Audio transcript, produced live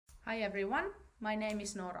Hi everyone, my name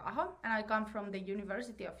is Noora Aho and I come from the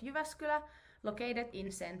University of Jyväskylä, located in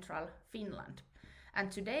central Finland. And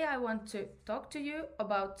today I want to talk to you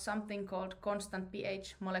about something called constant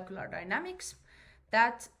pH molecular dynamics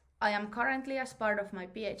that I am currently, as part of my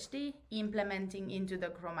PhD, implementing into the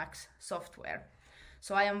GROMACS software.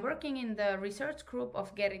 So I am working in the research group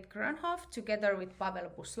of Gerrit Grönhoff together with Pavel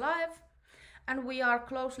Buslaev, and we are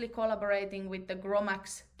closely collaborating with the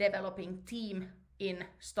GROMACS developing team in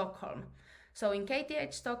Stockholm. So in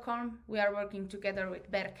KTH Stockholm, we are working together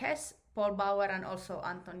with Berg Hess, Paul Bauer, and also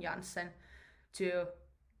Anton Janssen to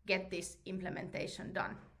get this implementation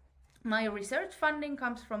done. My research funding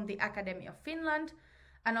comes from the Academy of Finland,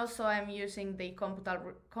 and also I'm using the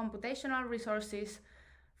computational resources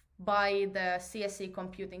by the CSC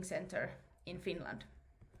Computing Center in Finland.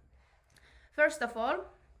 First of all,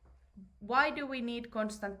 why do we need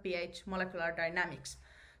constant pH molecular dynamics?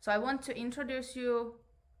 So I want to introduce you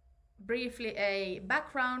briefly a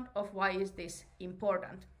background of why is this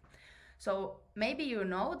important. So maybe you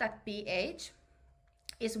know that pH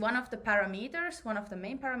is one of the parameters, one of the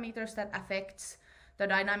main parameters that affects the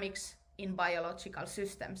dynamics in biological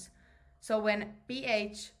systems. So when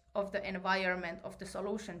pH of the environment of the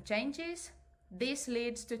solution changes, this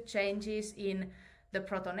leads to changes in the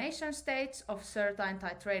protonation states of certain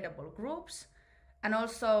titratable groups, and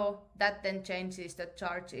also that then changes the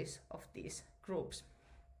charges of these groups.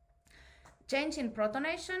 Change in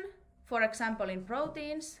protonation, for example in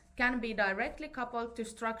proteins, can be directly coupled to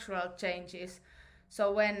structural changes.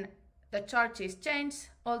 So when the charges change,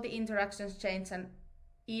 all the interactions change, and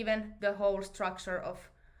even the whole structure of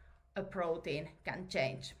a protein can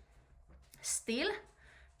change. Still,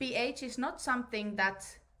 pH is not something that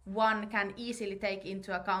one can easily take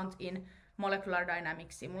into account in molecular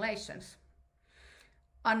dynamics simulations.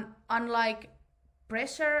 Unlike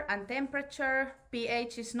pressure and temperature,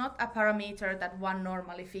 pH is not a parameter that one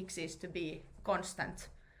normally fixes to be constant.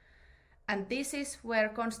 And this is where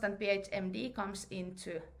constant pH MD comes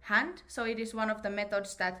into hand. So it is one of the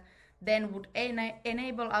methods that then would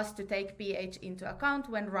enable us to take pH into account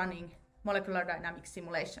when running molecular dynamics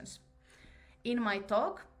simulations. In my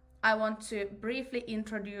talk, I want to briefly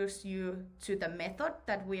introduce you to the method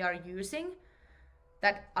that we are using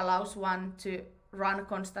that allows one to run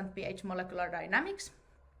constant pH molecular dynamics.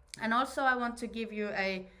 And also I want to give you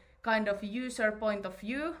a kind of user point of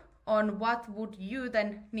view on what would you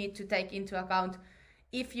then need to take into account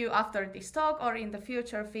if you, after this talk or in the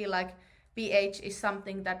future, feel like pH is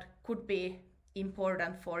something that could be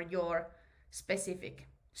important for your specific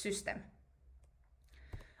system.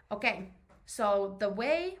 Okay, so the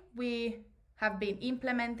way we have been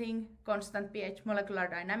implementing constant pH molecular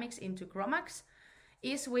dynamics into GROMACS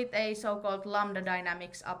is with a so-called lambda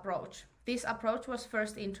dynamics approach. This approach was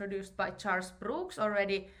first introduced by Charles Brooks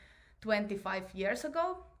already 25 years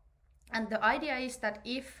ago. And the idea is that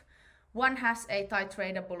if one has a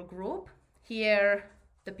titratable group, here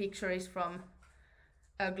the picture is from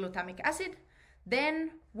glutamic acid, then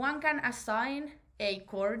one can assign a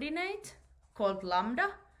coordinate called lambda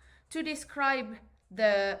to describe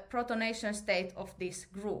the protonation state of this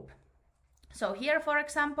group. So here, for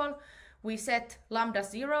example, we set lambda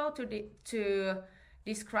 0 to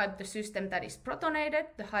describe the system that is protonated,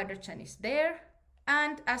 the hydrogen is there,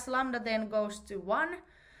 and as lambda then goes to 1,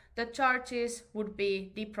 the charges would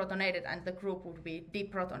be deprotonated and the group would be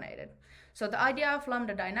deprotonated. So the idea of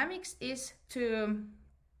lambda dynamics is to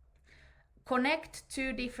connect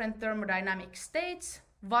two different thermodynamic states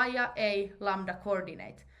via a lambda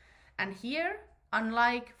coordinate. And here,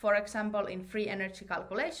 unlike, for example, in free energy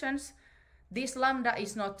calculations, this lambda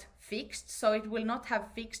is not fixed, so it will not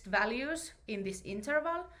have fixed values in this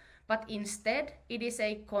interval, but instead it is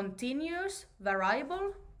a continuous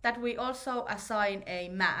variable that we also assign a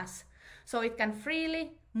mass. So it can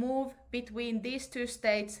freely move between these two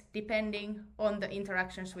states depending on the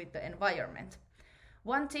interactions with the environment.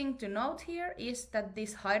 One thing to note here is that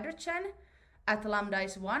this hydrogen at lambda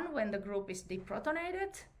is 1 when the group is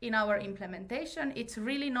deprotonated. In our implementation, it's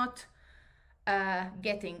really not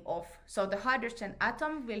getting off. So the hydrogen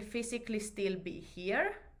atom will physically still be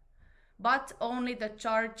here, but only the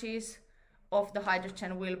charges of the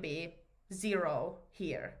hydrogen will be 0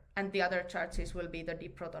 here, and the other charges will be the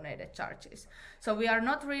deprotonated charges. So we are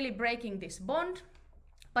not really breaking this bond,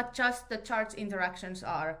 but just the charge interactions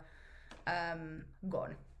are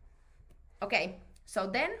gone. Okay, so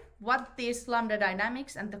then what this lambda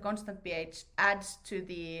dynamics and the constant pH adds to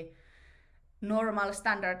the normal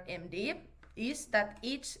standard MD is that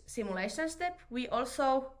each simulation step we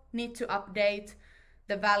also need to update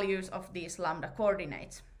the values of these lambda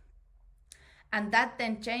coordinates. And that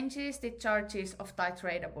then changes the charges of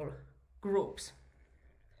titratable groups.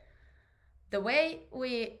 The way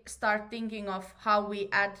we start thinking of how we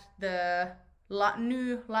add the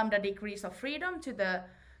new lambda degrees of freedom to the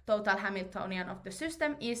total Hamiltonian of the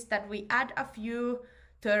system is that we add a few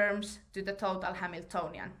terms to the total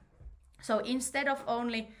Hamiltonian. So instead of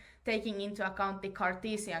only taking into account the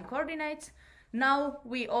Cartesian coordinates, now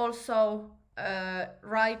we also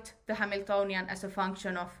write the Hamiltonian as a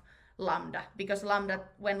function of lambda, because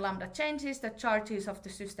when lambda changes, the charges of the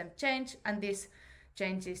system change, and this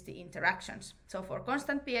changes the interactions. So for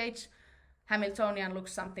constant pH, Hamiltonian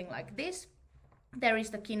looks something like this. There is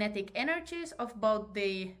the kinetic energies of both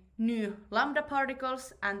the new lambda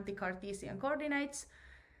particles and the Cartesian coordinates.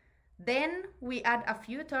 Then we add a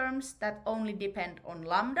few terms that only depend on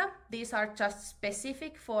lambda. These are just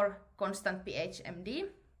specific for constant pH MD.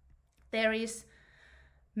 There is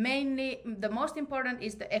mainly, the most important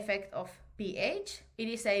is the effect of pH. It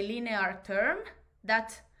is a linear term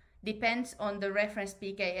that depends on the reference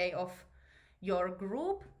pKa of your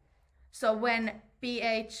group. So when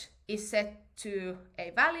pH is set to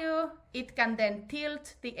a value, it can then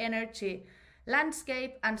tilt the energy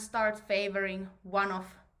landscape and start favoring one of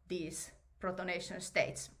these protonation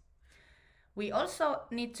states. We also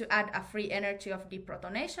need to add a free energy of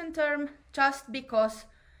deprotonation term, just because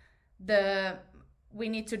we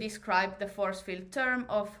need to describe the force field term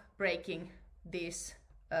of breaking this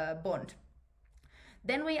bond.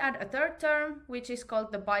 Then we add a third term, which is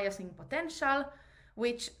called the biasing potential,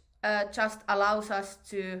 which just allows us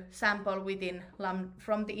to sample within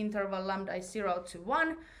from the interval lambda is 0 to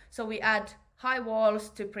 1. So we add high walls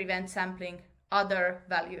to prevent sampling other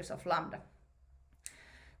values of lambda.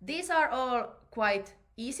 These are all quite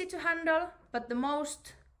easy to handle, but the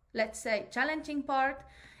most, let's say, challenging part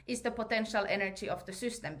is the potential energy of the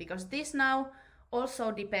system, because this now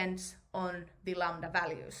also depends on the lambda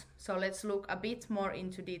values. So let's look a bit more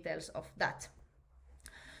into details of that.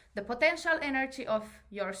 The potential energy of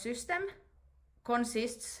your system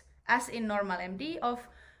consists, as in normal MD, of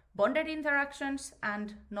bonded interactions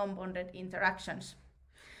and non-bonded interactions.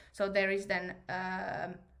 So there is then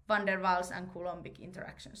van der Waals and Coulombic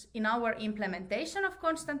interactions. In our implementation of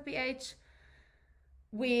constant pH,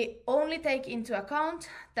 we only take into account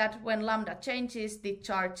that when lambda changes, the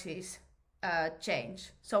charges change.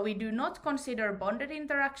 So we do not consider bonded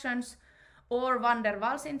interactions or van der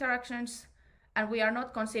Waals interactions, and we are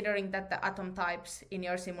not considering that the atom types in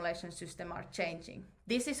your simulation system are changing.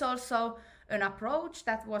 This is also an approach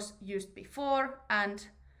that was used before and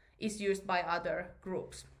is used by other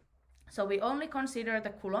groups. So we only consider the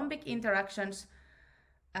Coulombic interactions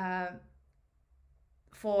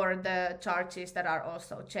for the charges that are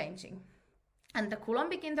also changing. And the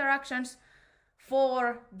Coulombic interactions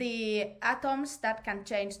for the atoms that can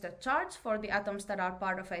change the charge, for the atoms that are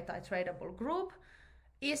part of a titratable group,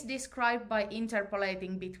 is described by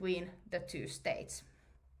interpolating between the two states.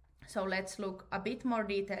 So let's look a bit more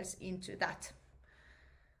details into that.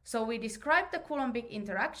 So we describe the Coulombic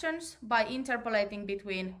interactions by interpolating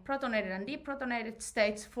between protonated and deprotonated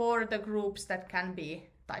states for the groups that can be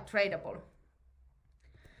titratable.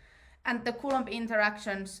 And the Coulomb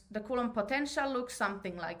interactions, the Coulomb potential looks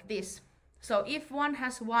something like this. So if one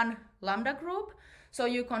has one lambda group, so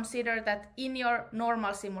you consider that in your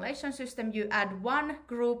normal simulation system you add one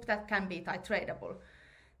group that can be titratable.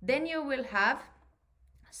 Then you will have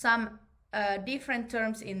some different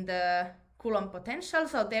terms in the Coulomb potential.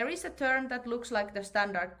 So there is a term that looks like the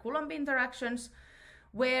standard Coulomb interactions,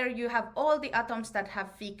 where you have all the atoms that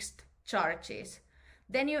have fixed charges.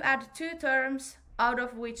 Then you add two terms, out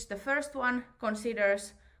of which the first one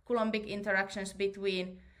considers Coulombic interactions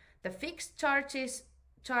between the fixed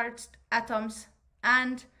charged atoms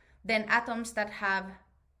and then atoms that have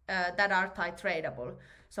that are titratable.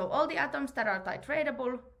 So all the atoms that are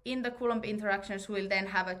titratable in the Coulomb interactions will then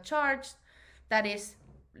have a charge that is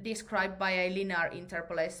described by a linear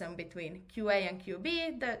interpolation between QA and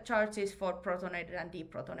QB, the charges for protonated and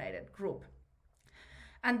deprotonated group.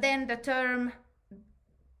 And then the term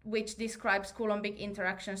which describes Coulombic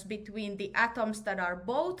interactions between the atoms that are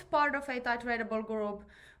both part of a titratable group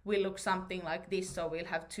will look something like this. So we'll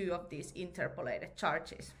have two of these interpolated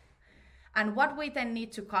charges. And what we then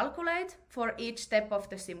need to calculate for each step of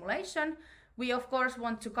the simulation, we of course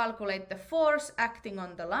want to calculate the force acting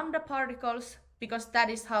on the lambda particles, because that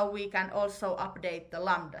is how we can also update the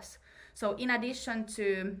lambdas. So in addition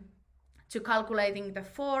to calculating the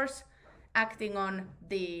force acting on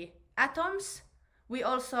the atoms, we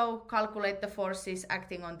also calculate the forces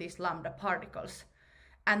acting on these lambda particles.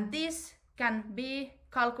 And this can be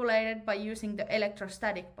calculated by using the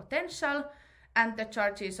electrostatic potential and the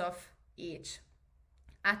charges of each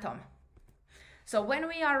atom. So when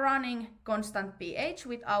we are running constant pH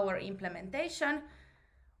with our implementation,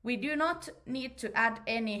 we do not need to add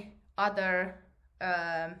any other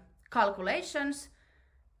calculations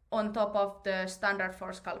on top of the standard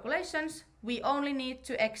force calculations. We only need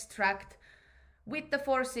to extract with the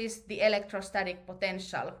forces the electrostatic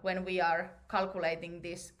potential when we are calculating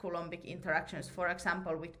these Coulombic interactions, for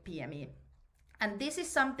example with PME. And this is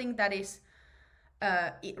something that is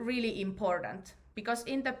really important, because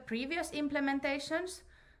in the previous implementations,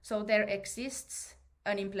 so there exists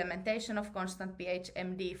an implementation of constant pH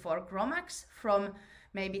MD for GROMACS from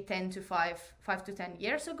maybe 5 to 10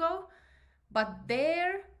 years ago, but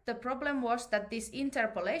there the problem was that these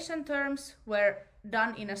interpolation terms were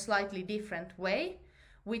done in a slightly different way,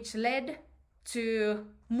 which led to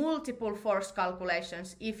multiple force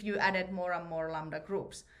calculations if you added more and more lambda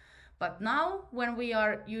groups. But now, when we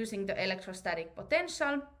are using the electrostatic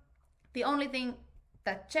potential, the only thing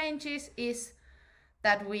that changes is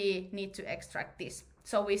that we need to extract this.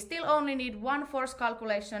 So we still only need one force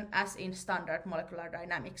calculation as in standard molecular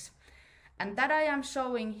dynamics. And that I am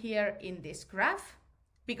showing here in this graph,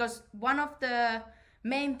 because one of the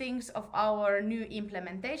main things of our new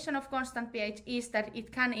implementation of constant pH is that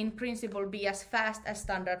it can in principle be as fast as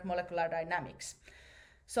standard molecular dynamics.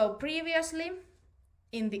 So previously,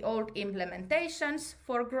 in the old implementations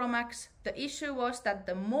for GROMACS, the issue was that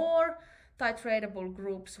the more titratable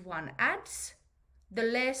groups one adds, the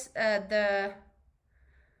less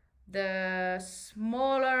the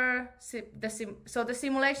smaller, so the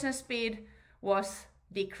simulation speed was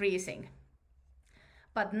decreasing.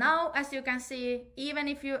 But now, as you can see, even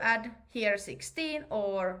if you add here 16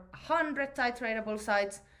 or 100 titratable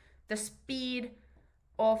sites, the speed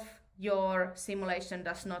of your simulation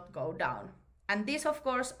does not go down. And this, of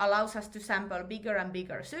course, allows us to sample bigger and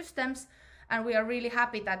bigger systems. And we are really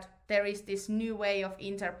happy that there is this new way of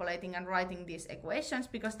interpolating and writing these equations,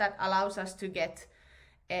 because that allows us to get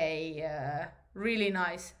a really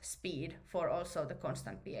nice speed for also the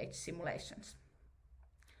constant pH simulations.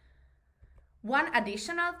 One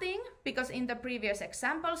additional thing, because in the previous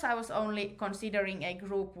examples I was only considering a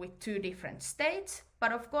group with 2 different states,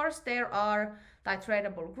 but of course there are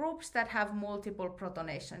titratable groups that have multiple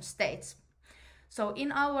protonation states. So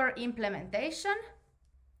in our implementation,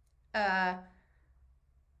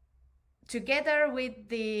 together with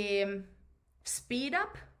the speed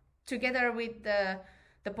up, together with the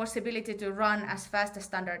possibility to run as fast as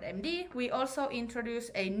standard MD, we also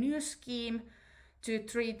introduce a new scheme to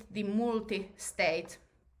treat the multi-state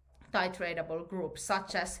titratable groups,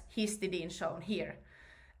 such as histidine shown here.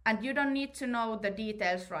 And you don't need to know the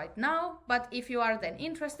details right now, but if you are then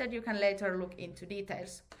interested, you can later look into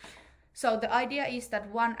details. So the idea is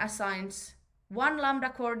that one assigns 1 lambda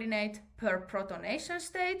coordinate per protonation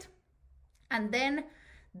state, and then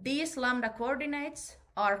these lambda coordinates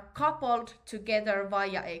are coupled together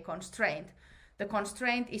via a constraint. The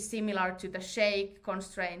constraint is similar to the shake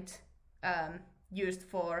constraint used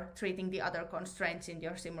for treating the other constraints in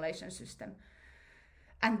your simulation system.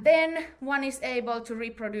 And then one is able to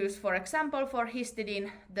reproduce, for example, for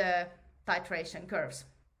histidine, the titration curves.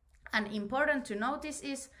 And important to notice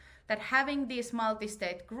is that having these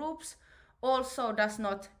multi-state groups also does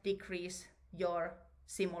not decrease your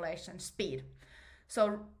simulation speed.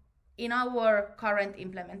 So in our current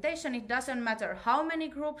implementation, it doesn't matter how many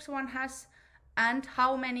groups one has and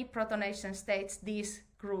how many protonation states these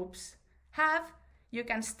groups have, you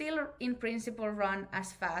can still in principle run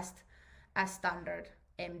as fast as standard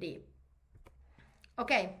MD.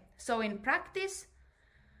 Okay, so in practice,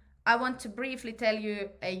 I want to briefly tell you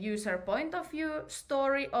a user point of view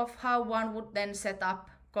story of how one would then set up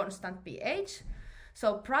constant pH.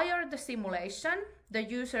 So prior to the simulation, the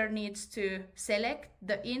user needs to select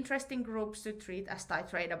the interesting groups to treat as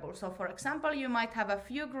titratable. So for example, you might have a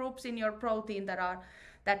few groups in your protein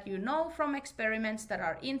that you know from experiments that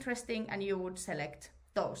are interesting, and you would select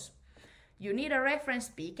those. You need a reference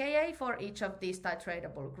pKa for each of these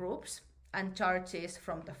titratable groups and charges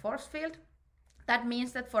from the force field. That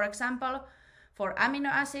means that, for example, for amino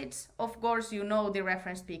acids, of course, you know the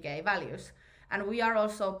reference pKa values, and we are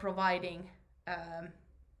also providing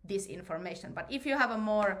this information. But if you have a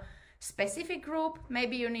more specific group,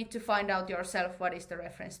 maybe you need to find out yourself what is the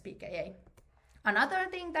reference pKa. Another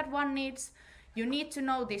thing that one needs, you need to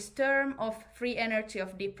know this term of free energy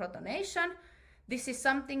of deprotonation. This is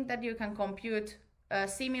something that you can compute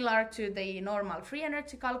similar to the normal free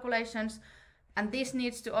energy calculations, and this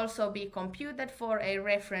needs to also be computed for a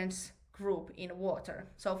reference group in water.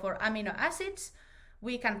 So for amino acids,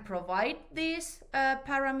 we can provide these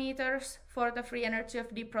parameters for the free energy of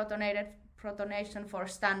deprotonated protonation for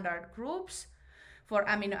standard groups for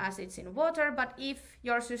amino acids in water, but if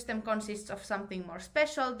your system consists of something more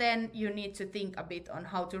special, then you need to think a bit on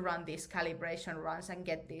how to run these calibration runs and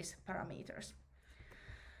get these parameters.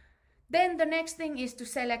 Then the next thing is to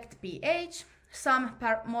select pH, some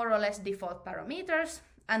more or less default parameters,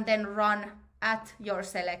 and then run at your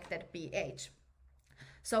selected pH.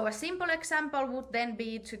 So a simple example would then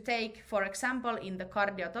be to take, for example, in the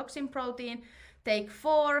cardiotoxin protein, take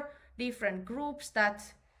 4 different groups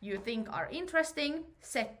that you think are interesting,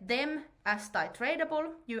 set them as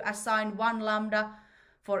titratable. You assign 1 lambda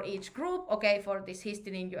for each group. Okay, for this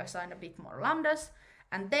histidine, you assign a bit more lambdas.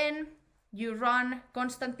 And then you run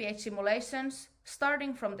constant pH simulations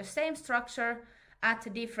starting from the same structure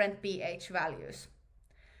at different pH values.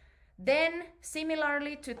 Then,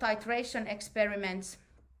 similarly to titration experiments,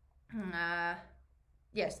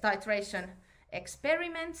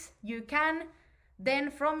 you can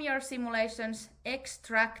then from your simulations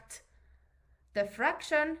extract the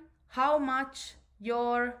fraction, how much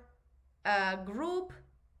your group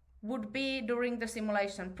would be during the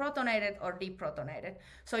simulation, protonated or deprotonated.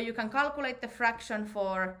 So you can calculate the fraction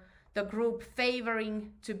for the group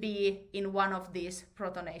favoring to be in one of these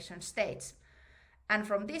protonation states. And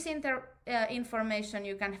from this information,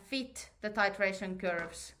 you can fit the titration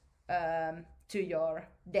curves to your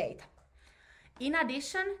data. In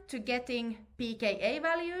addition to getting pKa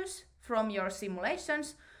values from your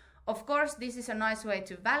simulations, of course, this is a nice way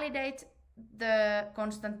to validate the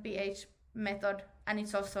constant pH method, and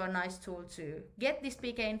it's also a nice tool to get this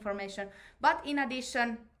pK information. But in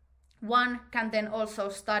addition, one can then also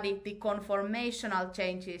study the conformational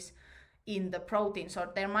changes in the protein. So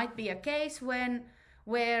there might be a case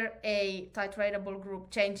where a titratable group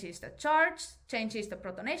changes the charge, changes the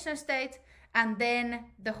protonation state, and then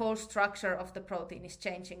the whole structure of the protein is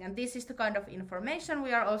changing. And this is the kind of information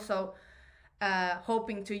we are also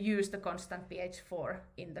hoping to use the constant pH for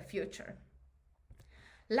in the future.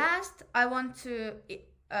 Last, I want to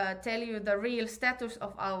tell you the real status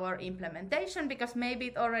of our implementation, because maybe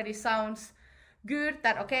it already sounds good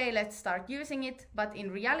that, okay, let's start using it, but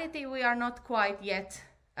in reality we are not quite yet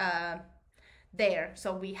there.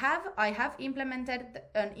 So I have implemented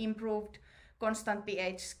an improved constant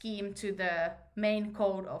pH scheme to the main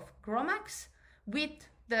code of GROMACS with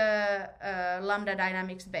the lambda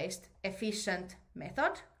dynamics based efficient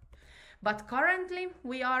method. But currently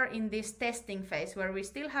we are in this testing phase where we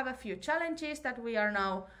still have a few challenges that we are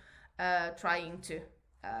now trying to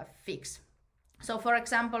fix. So for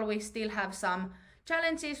example, we still have some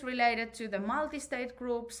challenges related to the multi-state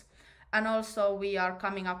groups, and also we are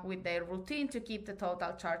coming up with a routine to keep the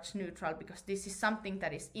total charge neutral, because this is something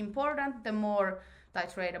that is important. The more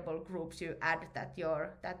titratable groups you add, that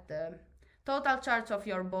the total charge of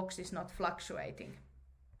your box is not fluctuating.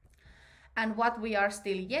 And what we are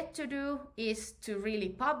still yet to do is to really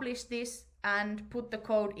publish this and put the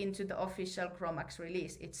code into the official GROMACS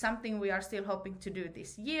release. It's something we are still hoping to do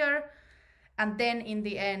this year, and then in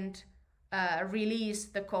the end release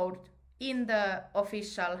the code in the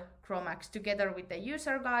official GROMACS together with the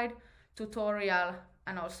user guide, tutorial,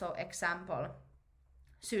 and also example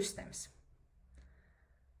systems.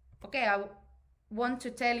 Okay, I want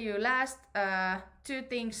to tell you last 2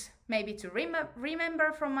 things maybe to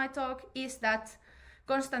remember from my talk is that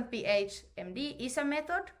constant pH MD is a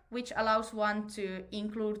method which allows one to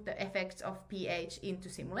include the effects of pH into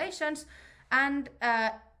simulations, and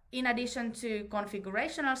in addition to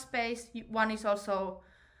configurational space, one is also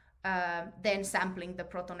then sampling the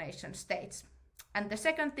protonation states. And the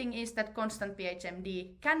second thing is that constant pH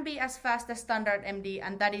MD can be as fast as standard MD,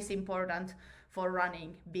 and that is important for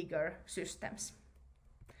running bigger systems.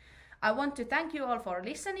 I want to thank you all for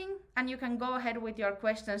listening, and you can go ahead with your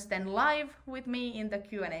questions then live with me in the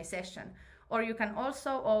Q&A session. Or you can also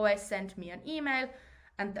always send me an email,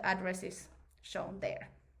 and the address is shown there.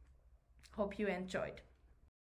 Hope you enjoyed.